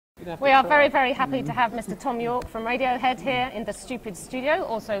We are very, very happy to have Mr. Thom Yorke from Radiohead here in the Stupid Studio,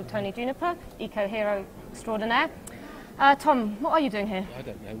 also Tony Juniper, eco-hero extraordinaire. Thom, what are you doing here? I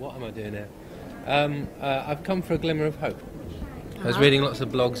don't know. What am I doing here? I've come for a glimmer of hope. I was reading lots of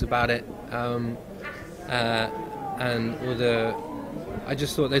blogs about it, and all the... I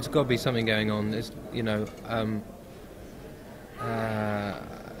just thought there's got to be something going on. There's, you know...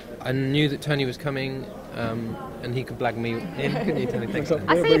 I knew that Tony was coming, and he could blag me in. Couldn't you, Tony? Thanks, Tony.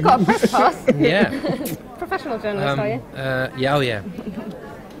 I see you've got a press pass. Yeah. Professional journalist, are you? Yeah, oh yeah.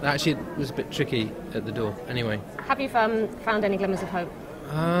 Actually, it was a bit tricky at the door. Anyway. Have you found any glimmers of hope?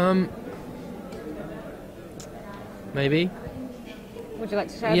 Maybe. Would you like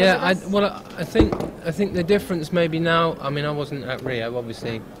to share? Yeah, I think the difference maybe now. I mean, I wasn't at Rio,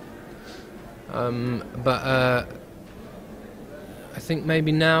 obviously, but I think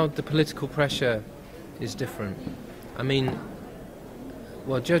maybe now the political pressure is different. I mean,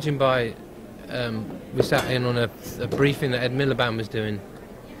 well, judging by we sat in on a briefing that Ed Miliband was doing,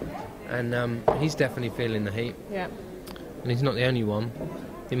 and he's definitely feeling the heat. Yeah. And he's not the only one.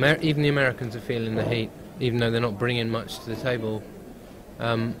 Even the Americans are feeling the heat, even though they're not bringing much to the table.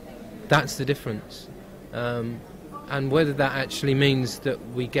 That's the difference. And whether that actually means that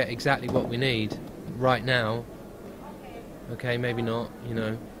we get exactly what we need right now, okay, maybe not, you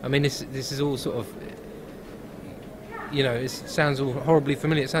know. I mean, this is all sort of, you know, it sounds all horribly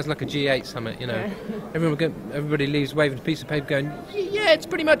familiar. It sounds like a G8 summit, you know. Yeah. Everybody leaves waving a piece of paper going, yeah, it's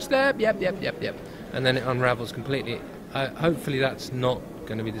pretty much there, yep. And then it unravels completely. Hopefully that's not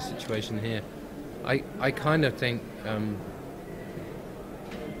going to be the situation here. I kind of think,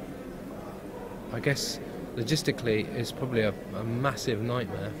 I guess logistically it's probably a massive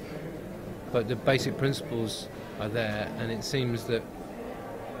nightmare, but the basic principles are there, and it seems that,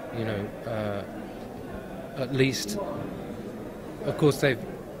 you know, at least, of course they've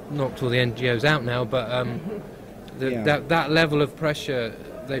knocked all the NGOs out now, but that level of pressure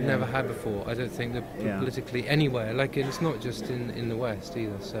they've never had before. I don't think that politically anywhere, like it's not just in the West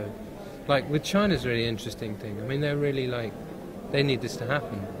either. So, like with China's a really interesting thing. I mean, they're really like, they need this to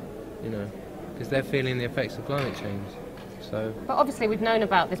happen, you know, because they're feeling the effects of climate change. So. But obviously we've known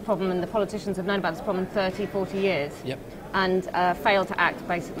about this problem, and the politicians have known about this problem 30, 40 years. Yep. And failed to act,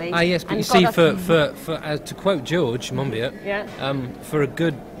 basically. Yes, but you see, to quote George Monbiot, for a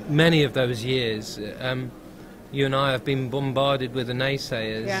good many of those years, you and I have been bombarded with the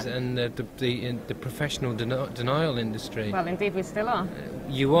naysayers and the professional denial industry. Well, indeed, we still are.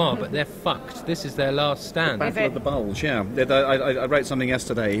 You are, but they're fucked. This is their last stand. The Battle of the Bulge, yeah. I wrote something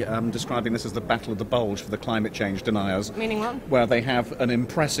yesterday describing this as the Battle of the Bulge for the climate change deniers. Meaning what? Where they have an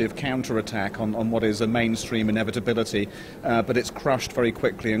impressive counter-attack on what is a mainstream inevitability, but it's crushed very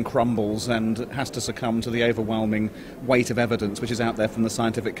quickly and crumbles and has to succumb to the overwhelming weight of evidence which is out there from the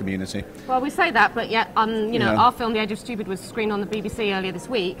scientific community. Well, we say that, but yet, you know, our film The Age of Stupid was screened on the BBC earlier this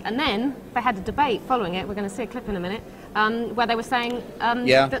week, and then they had a debate following it. We're going to see a clip in a minute, where they were saying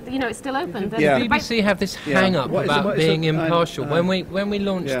that, you know, it's still open. The BBC have this hang-up about being impartial. When we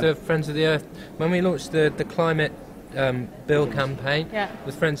launched the Friends of the Earth, when we launched the climate bill campaign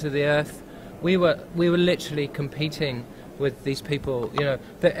with Friends of the Earth, we were literally competing with these people, you know,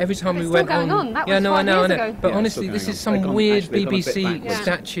 that every time we went on. That was 5 years ago. But honestly, this is some weird BBC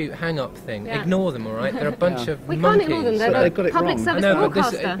statute hang-up thing. Ignore them, all right? They're a bunch of we monkeys. Can't ignore them. They're the public service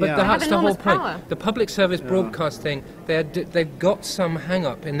broadcaster. But that's the whole point. The public service broadcast thing, they've got some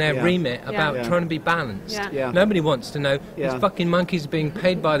hang-up in their remit about trying to be balanced. Nobody wants to know. These fucking monkeys are being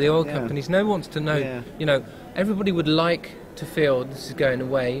paid by the oil companies. No one wants to know. You know, everybody would like to feel this is going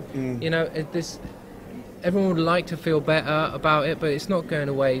away. You know, everyone would like to feel better about it, but it's not going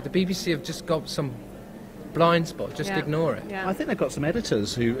away. The BBC have just got some blind spot. Just ignore it. I think they've got some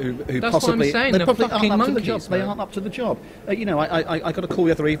editors who That's possibly... what I'm saying. They probably fucking aren't up monkeys, to the job. They aren't up to the job. You know, I got a call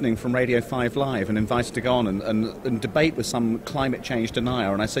the other evening from Radio 5 Live and invited to go on and debate with some climate change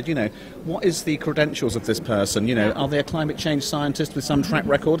denier. And I said, you know, what is the credentials of this person? You know, are they a climate change scientist with some track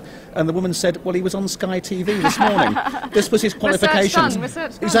record? And the woman said, well, he was on Sky TV this morning. This was his qualifications.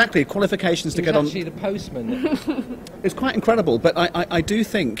 Research done. Exactly, qualifications to get on... actually the postman. It's quite incredible, but I do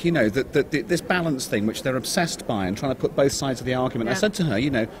think, you know, that this balance thing, which they're obsessed by and trying to put both sides of the argument. I said to her,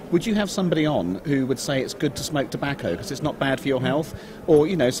 you know, would you have somebody on who would say it's good to smoke tobacco because it's not bad for your health? Or,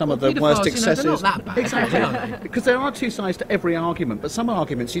 you know, some of the worst excesses... You know, they're not that bad. Exactly. Because there are two sides to every argument, but some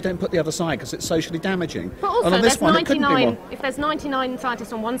arguments you don't put the other side because it's socially damaging. But also, and on this one, it couldn't be one. If there's 99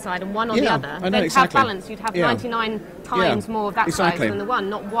 scientists on one side and one on the other, I know, then exactly. to have balance, you'd have 99 times more of that side than the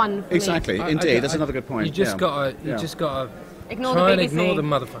one, not one for Exactly, me. indeed, that's another good point. You just got to Ignore Try the BBC. and ignore the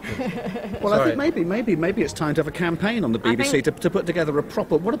motherfuckers. Well, I think maybe it's time to have a campaign on the BBC to put together a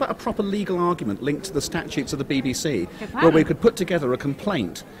proper... What about a proper legal argument linked to the statutes of the BBC, where we could put together a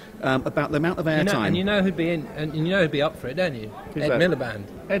complaint about the amount of airtime... And you know who'd be up for it, don't you? Who's Ed that? Miliband.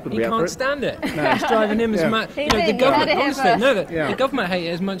 Ed would he be up for can't it. stand it. No. It's driving him as much... The government, honestly, Yeah. the government hate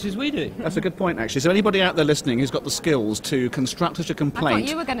it as much as we do. That's a good point, actually. So anybody out there listening who's got the skills to construct such a complaint... I thought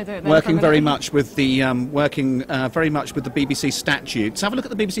you were going to do it then. Working very much with the BBC statutes. Have a look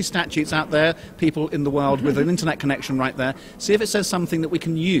at the BBC statutes out there, people in the world with an internet connection right there. See if it says something that we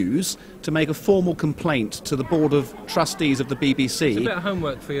can use to make a formal complaint to the Board of Trustees of the BBC. It's a bit of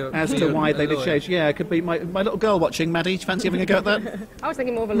homework for you. As to why they did change. Yeah, it could be my little girl watching. Maddie, do you fancy having a go at that? I was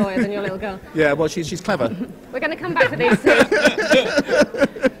thinking more of a lawyer than your little girl. Yeah, well, she's clever. We're going to come back to these.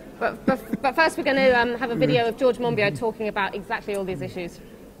 But first we're going to have a video of George Monbiot talking about exactly all these issues.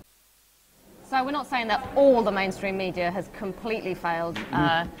 So we're not saying that all the mainstream media has completely failed,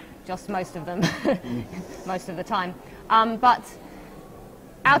 just most of them, most of the time. But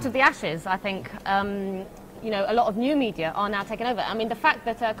out of the ashes, I think, a lot of new media are now taking over. I mean, the fact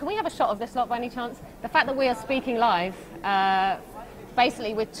that, can we have a shot of this lot by any chance? The fact that we are speaking live,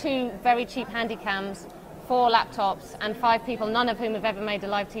 basically with 2 very cheap handycams, 4 laptops and 5 people, none of whom have ever made a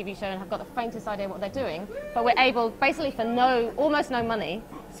live TV show and have got the faintest idea what they're doing. But we're able, basically for almost no money,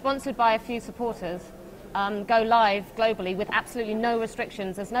 sponsored by a few supporters, go live globally with absolutely no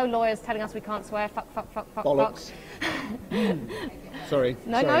restrictions. There's no lawyers telling us we can't swear. Fuck. Bollocks. Sorry.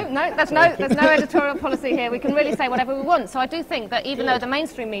 No. There's no editorial policy here. We can really say whatever we want. So I do think that even though the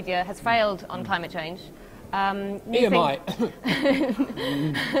mainstream media has failed on climate change, new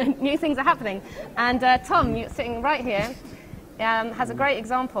things are happening. And Thom, you're sitting right here, has a great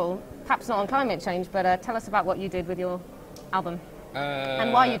example, perhaps not on climate change, but tell us about what you did with your album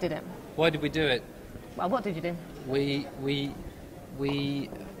and why you did it. Why did we do it? Well, what did you do? We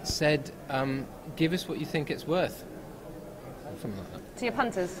said, give us what you think it's worth. Something like that. To your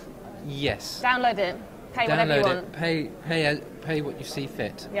punters? Yes. Download it, pay whatever you want. Pay what you see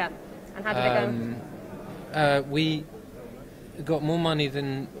fit. Yeah. And how did it go? We got more money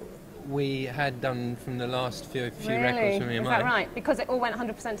than we had done from the last few records from EMI. Is that right? Because it all went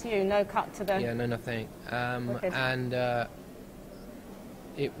 100% to you, no cut to the... Yeah, no, nothing. And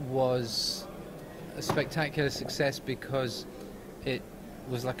it was a spectacular success because it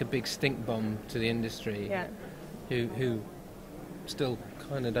was like a big stink bomb to the industry, who still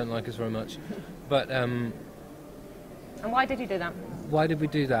kind of don't like us very much. But and why did you do that? Why did we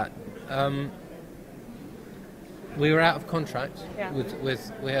do that? We were out of contract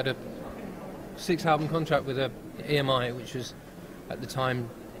we had a 6-album contract with a EMI, which was at the time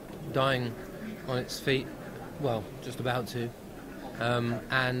dying on its feet, well, just about to,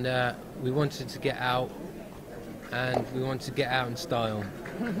 and we wanted to get out, and we wanted to get out in style.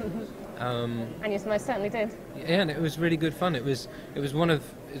 And you most certainly did. Yeah, and it was really good fun. It was it's a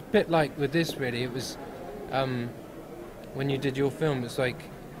bit like with this really. It was when you did your film, it's like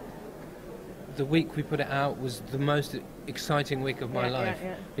the week we put it out was the most exciting week of my life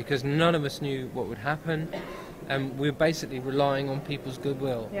because none of us knew what would happen, and we were basically relying on people's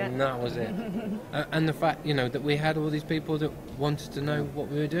goodwill, and that was it. And the fact, that we had all these people that wanted to know what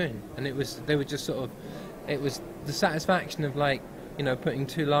we were doing, and it was the satisfaction of putting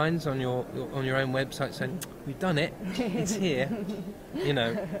 2 lines on your own website saying we've done it, it's here,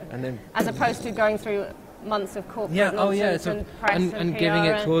 and then as opposed to going through months of corporate nonsense and press and giving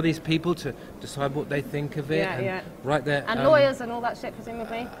it to all these people to decide what they think of it, right there, and lawyers and all that shit,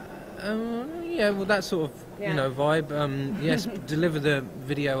 presumably. Well, that sort of vibe. Yes, deliver the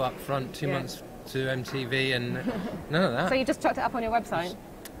video up front 2 months to MTV and none of that. So you just chucked it up on your website.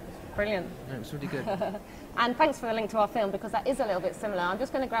 Brilliant. No, it's really good. And thanks for the link to our film, because that is a little bit similar. I'm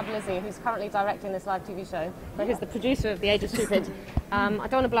just going to grab Lizzie, who's currently directing this live TV show, but who's the producer of The Age of Stupid. I don't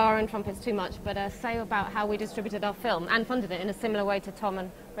want to blow our own trumpets too much, but say about how we distributed our film and funded it in a similar way to Thom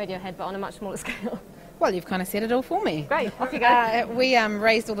and Radiohead, but on a much smaller scale. Well, you've kind of said it all for me. Great, off you go. We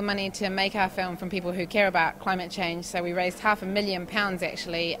raised all the money to make our film from people who care about climate change. So we raised £500,000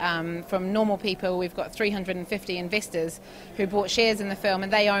 actually from normal people. We've got 350 investors who bought shares in the film,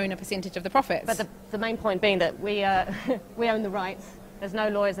 and they own a percentage of the profits. But the main point being that we own the rights. There's no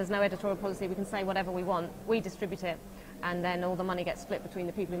lawyers, there's no editorial policy. We can say whatever we want. We distribute it, and then all the money gets split between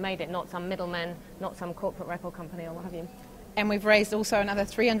the people who made it, not some middlemen, not some corporate record company or what have you. And we've raised also another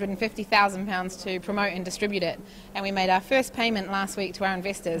 £350,000 to promote and distribute it. And we made our first payment last week to our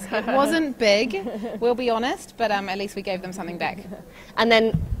investors. It wasn't big, we'll be honest, but at least we gave them something back. And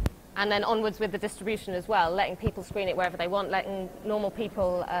then onwards with the distribution as well, letting people screen it wherever they want, letting normal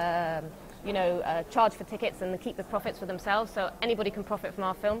people charge for tickets and keep the profits for themselves, so anybody can profit from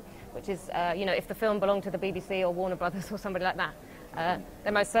our film, which is, if the film belonged to the BBC or Warner Brothers or somebody like that,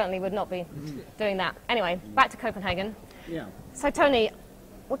 they most certainly would not be doing that. Anyway, back to Copenhagen. Yeah. So, Tony,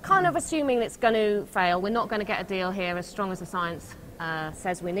 we're kind of assuming it's going to fail. We're not going to get a deal here as strong as the science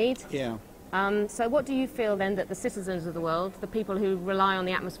says we need. Yeah. So what do you feel then that the citizens of the world, the people who rely on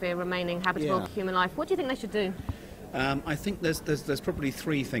the atmosphere remaining habitable for human life, what do you think they should do? I think there's probably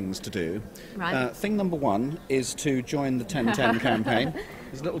three things to do. Right. Thing number one is to join the 1010 campaign.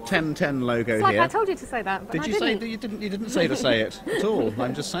 There's a little 1010 logo It's like here. I told you to say that, but Did I you didn't. say you didn't say to say it at all?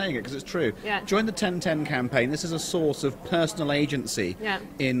 I'm just saying it because it's true. Yeah. Join the 1010 campaign. This is a source of personal agency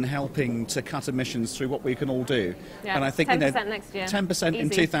in helping to cut emissions through what we can all do. Yeah. And I think 10% next year. 10% in Easy.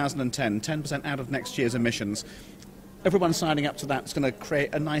 2010, 10% out of next year's emissions. Everyone signing up to that is going to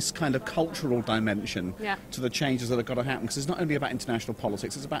create a nice kind of cultural dimension to the changes that have got to happen, because it's not only about international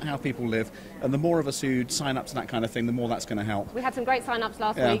politics, it's about how people live, and the more of us who sign up to that kind of thing, the more that's going to help. We had some great sign-ups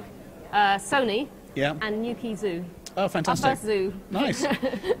last week. Sony and Newquay Zoo. Oh, fantastic. Our first zoo. Nice.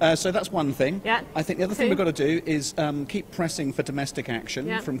 So that's one thing. Yeah. I think the other thing we've got to do is keep pressing for domestic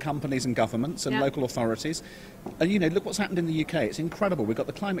action from companies and governments and local authorities. And, look what's happened in the UK. It's incredible. We've got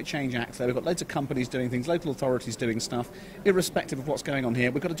the Climate Change Act there. We've got loads of companies doing things, local authorities doing stuff, irrespective of what's going on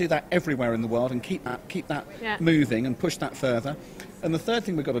here. We've got to do that everywhere in the world and keep that moving and push that further. And the third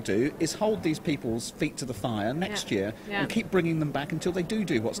thing we've got to do is hold these people's feet to the fire next year and keep bringing them back until they do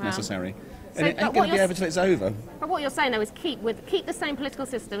what's necessary. So, and it ain't going to be over till it's over. But what you're saying, though, is keep the same political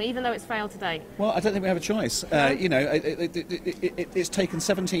system, even though it's failed today. Well, I don't think we have a choice. It's taken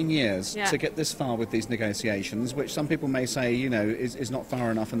 17 years to get this far with these negotiations, which some people may say, is not far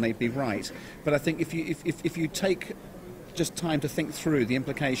enough, and they'd be right. But I think if you take just time to think through the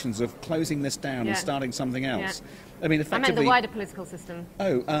implications of closing this down and starting something else. I mean, effectively... I meant the wider political system.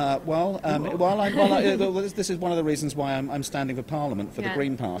 This is one of the reasons why I'm standing for Parliament for the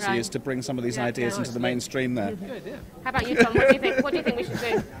Green Party, is to bring some of these ideas into the mainstream there. Good, yeah. How about you, Tom? What do you think we should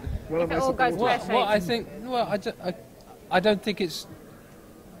do? Well, if it all goes pear-shaped? I don't think it's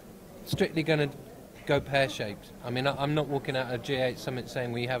strictly going to go pear-shaped. I mean, I'm not walking out of G8 summit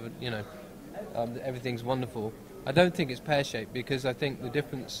saying we have, everything's wonderful. I don't think it's pear-shaped, because I think the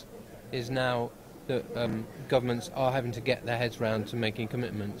difference is now that governments are having to get their heads round to making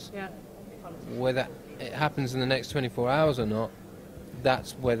commitments. Yeah. Whether it happens in the next 24 hours or not,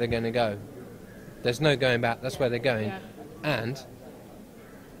 that's where they're going to go. There's no going back, that's where they're going. Yeah. And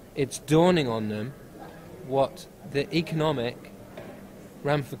it's dawning on them what the economic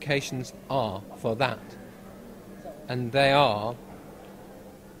ramifications are for that. And they are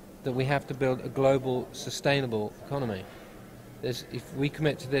that we have to build a global, sustainable economy. If we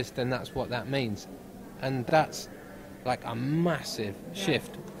commit to this, then that's what that means. And that's like a massive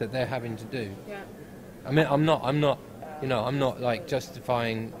shift that they're having to do. Yeah. I mean, I'm not like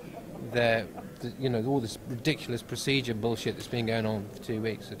justifying all this ridiculous procedure bullshit that's been going on for 2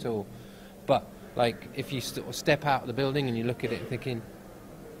 weeks at all. But like, if you step out of the building and you look at it thinking,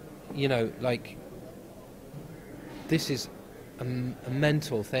 this is a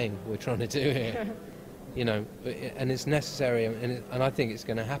mental thing we're trying to do here, and it's necessary, and I think it's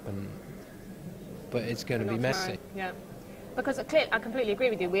going to happen, but it's going to be messy. Yeah, because I completely agree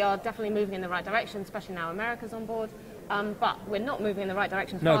with you. We are definitely moving in the right direction, especially now America's on board. But we're not moving in the right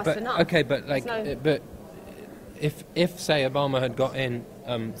direction fast enough. Okay, but but if say Obama had got in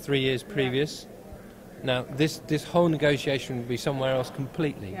 3 years previous, now this whole negotiation would be somewhere else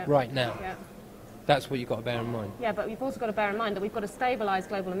completely right now. Yeah. That's what you've got to bear in mind. Yeah, but you've also got to bear in mind that we've got to stabilise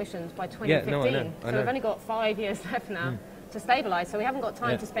global emissions by 2015. I know. So we've only got 5 years left now to stabilise, so we haven't got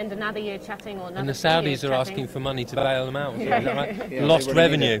time to spend another year chatting or another. And the Saudis are asking for money to bail them out. Is that right? Lost really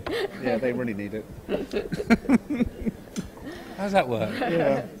revenue. Yeah, they really need it. How does that work?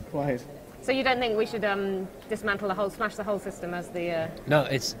 Yeah, quite. So you don't think we should smash the whole system as the... No,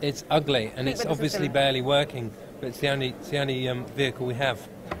 it's ugly, and it's obviously barely working, but it's the only vehicle we have.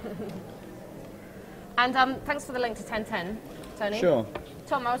 And thanks for the link to 1010, Tony. Sure.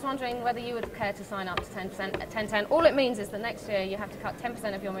 Tom, I was wondering whether you would care to sign up to 10% at 1010. All it means is that next year you have to cut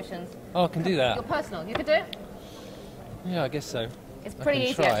 10% of your emissions. Oh, I can do that. Your personal. You could do it? Yeah, I guess so. It's pretty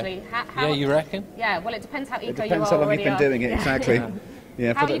easy, actually. Yeah, you reckon? Yeah, well, it depends how eco you are. It depends how long you've been doing it, exactly.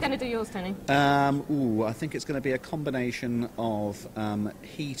 Yeah, how are you going to do yours, Tony? I think it's going to be a combination of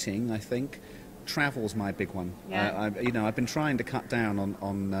heating, I think. Travel's my big one. Yeah. I've been trying to cut down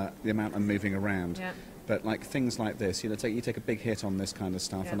on the amount I'm moving around. Yeah. but like things like this, you take a big hit on this kind of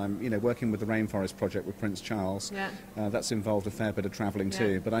stuff, Yeah. and I'm working with the Rainforest Project with Prince Charles. Yeah. That's involved a fair bit of travelling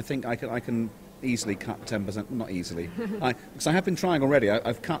too, but I think I can easily cut 10%. Not easily, because I have been trying already.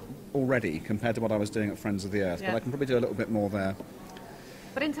 I've cut already compared to what I was doing at Friends of the Earth, but I can probably do a little bit more there.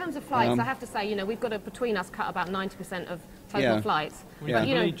 But in terms of flights, I have to say, we've got to, between us, cut about 90% of total flights. Well, but,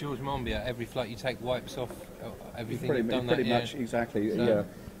 you George Monbiot, every flight you take wipes off everything you've done pretty that much, year. exactly, So.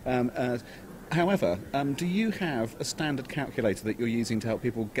 yeah. However, do you have a standard calculator that you're using to help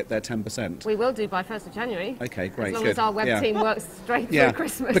people get their 10%? We will do by 1st of January. Okay, great, As long good. as our web team works straight through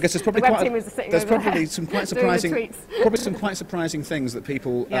Christmas. Because there's probably the web team is sitting there's over probably there some quite doing the surprising, tweets. probably some quite surprising things that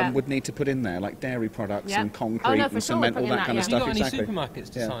people Yeah. would need to put in there, like dairy products Yeah. and concrete Oh, no, for and sure cement, we're all putting that kind that, of Have you stuff. got any Exactly. supermarkets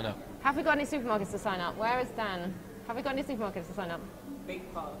to sign up? Have we got any supermarkets to sign up? Where is Dan? Have we got any supermarkets to sign up?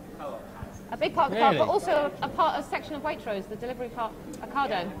 Big part of the co-op has. A big part of the Really? car, but also a section of Waitrose, the delivery part,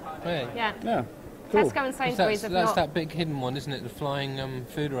 Ocado. Really? Yeah. Yeah, cool. Tesco and Sainsbury's have That's not. that big hidden one, isn't it? The flying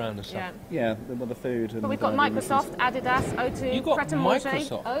food around and stuff. Yeah. Yeah, the food. And But we've got Microsoft, Adidas, O2, You got Pret a Manger.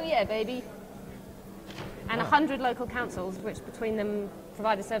 Microsoft? Oh yeah, baby. And 100 local councils, which between them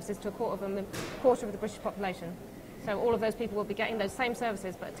provide the services to a quarter of the British population. So all of those people will be getting those same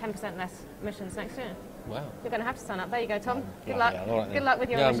services, but at 10% less emissions next year. Wow. You're going to have to sign up. There you go, Tom. Good luck. yeah, all right Good then. luck with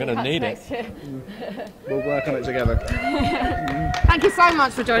your Yeah, I'm emission gonna cuts need it. next year. We'll work on it together. Thank you so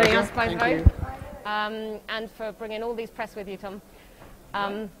much for joining us, both Thank of you. you. And for bringing all these press with you, Tom.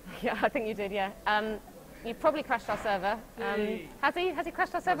 Yeah, I think you did, yeah. You probably crashed our server. Has he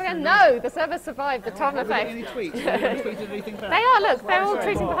crashed our server again? No, the server survived the Tom effect. Any tweets? Anyone tweeted anything back? They are, look, they're all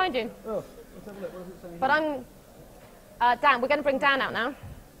tweeting behind you. But I'm... Dan, we're going to bring Dan out now.